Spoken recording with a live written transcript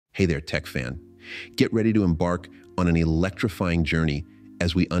Hey there, tech fan. Get ready to embark on an electrifying journey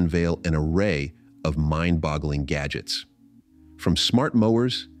as we unveil an array of mind-boggling gadgets. From smart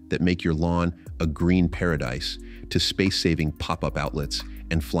mowers that make your lawn a green paradise to space-saving pop-up outlets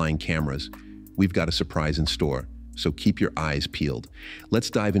and flying cameras, we've got a surprise in store, so keep your eyes peeled.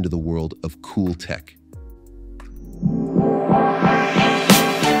 Let's dive into the world of cool tech.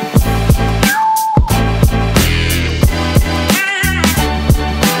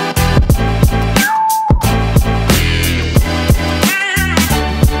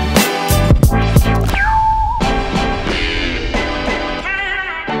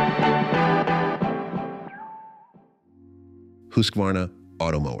 Husqvarna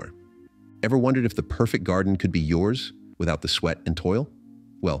Automower. Ever wondered if the perfect garden could be yours without the sweat and toil?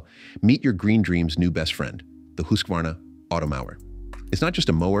 Well, meet your green dream's new best friend, the Husqvarna Automower. It's not just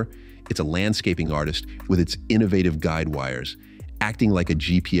a mower, it's a landscaping artist with its innovative guide wires, acting like a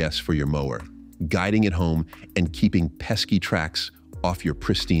GPS for your mower, guiding it home and keeping pesky tracks off your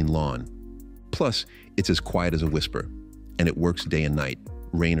pristine lawn. Plus, it's as quiet as a whisper, and it works day and night,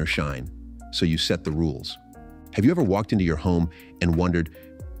 rain or shine, so you set the rules. Have you ever walked into your home and wondered,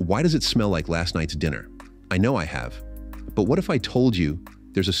 why does it smell like last night's dinner? I know I have. But what if I told you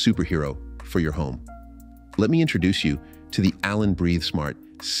there's a superhero for your home? Let me introduce you to the Allen Breathe Smart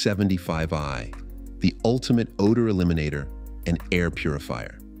 75i, the ultimate odor eliminator and air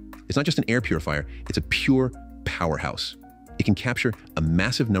purifier. It's not just an air purifier, it's a pure powerhouse. It can capture a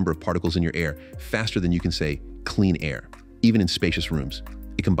massive number of particles in your air faster than you can say clean air, even in spacious rooms.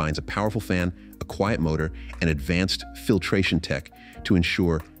 It combines a powerful fan, a quiet motor, and advanced filtration tech to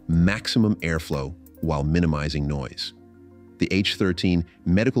ensure maximum airflow while minimizing noise. The H13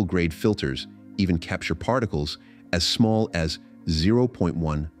 medical-grade filters even capture particles as small as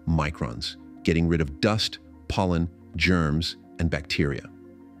 0.1 microns, getting rid of dust, pollen, germs, and bacteria.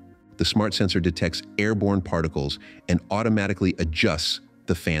 The smart sensor detects airborne particles and automatically adjusts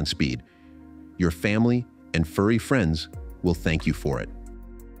the fan speed. Your family and furry friends will thank you for it.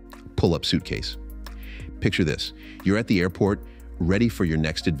 Pull-up suitcase. Picture this. You're at the airport, ready for your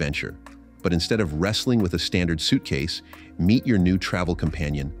next adventure. But instead of wrestling with a standard suitcase, meet your new travel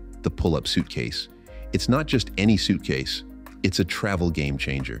companion, the pull-up suitcase. It's not just any suitcase, it's a travel game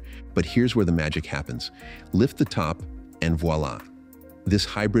changer. But here's where the magic happens. Lift the top and voila. This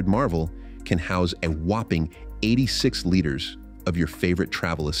hybrid marvel can house a whopping 86 liters of your favorite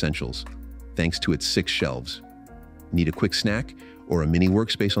travel essentials, thanks to its 6 shelves. Need a quick snack or a mini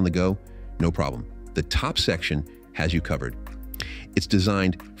workspace on the go? No problem. The top section has you covered. It's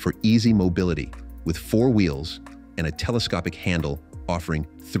designed for easy mobility with 4 wheels and a telescopic handle offering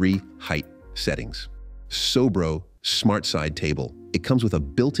 3 height settings. Sobro Smart Side Table. It comes with a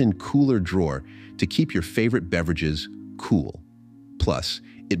built-in cooler drawer to keep your favorite beverages cool. Plus,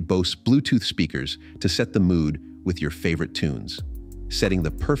 it boasts Bluetooth speakers to set the mood with your favorite tunes, setting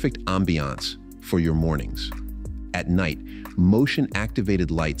the perfect ambiance for your mornings. At night,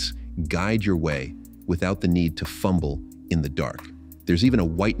 motion-activated lights guide your way without the need to fumble in the dark. There's even a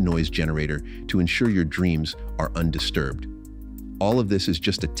white noise generator to ensure your dreams are undisturbed. All of this is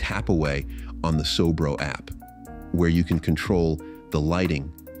just a tap away on the Sobro app, where you can control the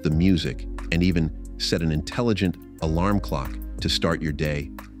lighting, the music, and even set an intelligent alarm clock to start your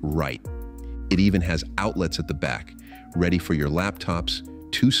day right. It even has outlets at the back, ready for your laptops,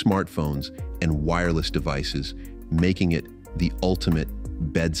 2 smartphones, and wireless devices, making it the ultimate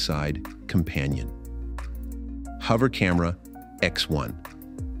bedside companion. Hover Camera X1.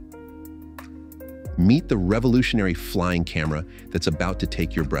 Meet the revolutionary flying camera that's about to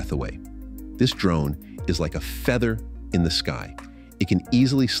take your breath away. This drone is like a feather in the sky. It can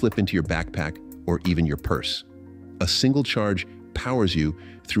easily slip into your backpack or even your purse. A single charge powers you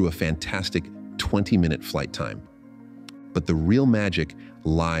through a fantastic 20-minute flight time. But the real magic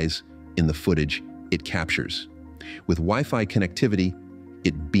lies in the footage it captures. With Wi-Fi connectivity,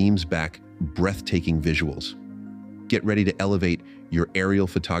 it beams back breathtaking visuals. Get ready to elevate your aerial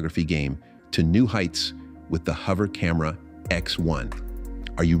photography game to new heights with the Hover Camera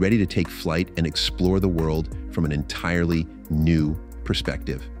X1. Are you ready to take flight and explore the world from an entirely new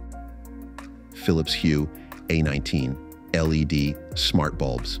perspective? Philips Hue A19 LED smart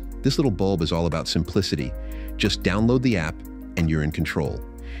bulbs. This little bulb is all about simplicity. Just download the app and you're in control.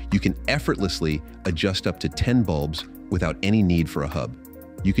 You can effortlessly adjust up to 10 bulbs without any need for a hub.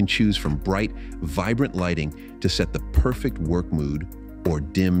 You can choose from bright, vibrant lighting to set the perfect work mood or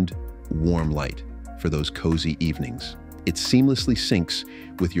dimmed, warm light for those cozy evenings. It seamlessly syncs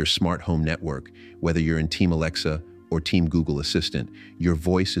with your smart home network. Whether you're in Team Alexa or Team Google Assistant, your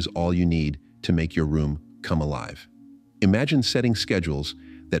voice is all you need to make your room come alive. Imagine setting schedules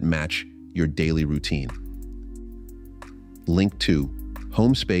that match your daily routine. Link 2,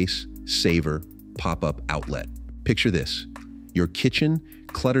 Home Space Saver Pop-Up Outlet. Picture this, your kitchen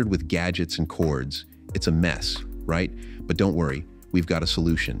cluttered with gadgets and cords. It's a mess, right? But don't worry, we've got a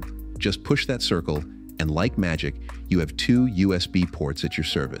solution. Just push that circle, and like magic, you have 2 USB ports at your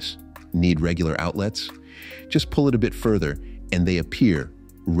service. Need regular outlets? Just pull it a bit further, and they appear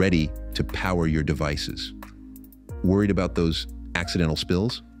ready to power your devices. Worried about those accidental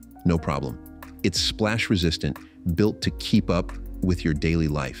spills? No problem. It's splash resistant, built to keep up with your daily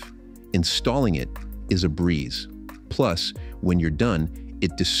life. Installing it is a breeze. Plus, when you're done,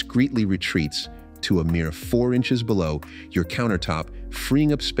 it discreetly retreats to a mere 4 inches below your countertop,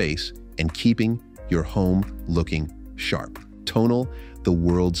 freeing up space and keeping your home looking sharp. Tonal, the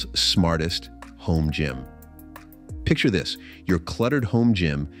world's smartest home gym. Picture this, your cluttered home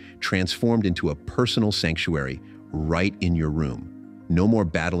gym transformed into a personal sanctuary right in your room. No more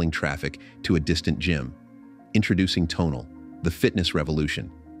battling traffic to a distant gym. Introducing Tonal, the fitness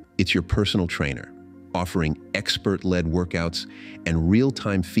revolution. It's your personal trainer, offering expert-led workouts and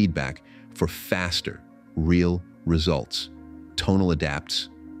real-time feedback for faster, real results. Tonal adapts,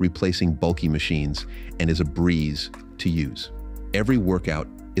 replacing bulky machines, and is a breeze to use. Every workout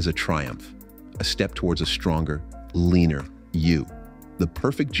is a triumph, a step towards a stronger, leaner you. The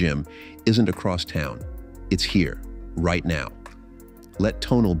perfect gym isn't across town. It's here, right now. Let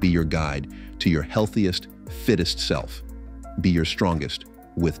Tonal be your guide to your healthiest, fittest self. Be your strongest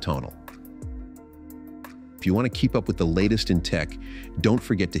with Tonal. If you want to keep up with the latest in tech, don't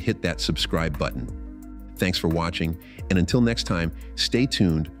forget to hit that subscribe button. Thanks for watching, and until next time, stay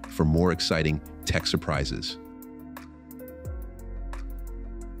tuned for more exciting tech surprises.